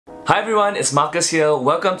Hi everyone, it's Marcus here.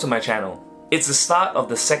 Welcome to my channel. It's the start of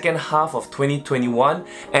the second half of 2021,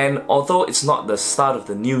 and although it's not the start of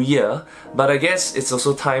the new year, but I guess it's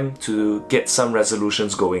also time to get some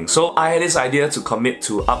resolutions going. So I had this idea to commit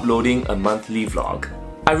to uploading a monthly vlog.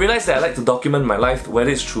 I realized that I like to document my life, whether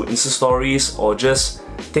it's through Insta stories or just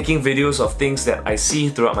taking videos of things that I see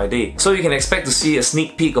throughout my day. So you can expect to see a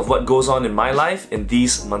sneak peek of what goes on in my life in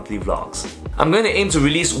these monthly vlogs. I'm going to aim to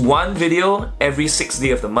release one video every 6th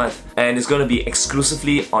day of the month, and it's going to be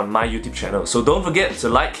exclusively on my YouTube channel. So don't forget to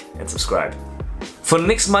like and subscribe. For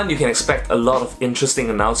next month, you can expect a lot of interesting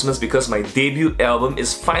announcements because my debut album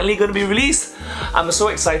is finally going to be released. I'm so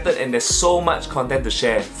excited and there's so much content to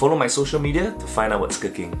share. Follow my social media to find out what's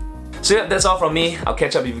cooking. So yeah, that's all from me. I'll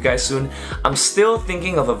catch up with you guys soon. I'm still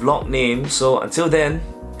thinking of a vlog name, so until then,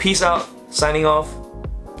 peace out, signing off.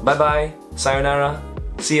 Bye bye, sayonara,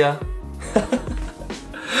 see ya.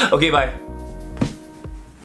 Okay, bye.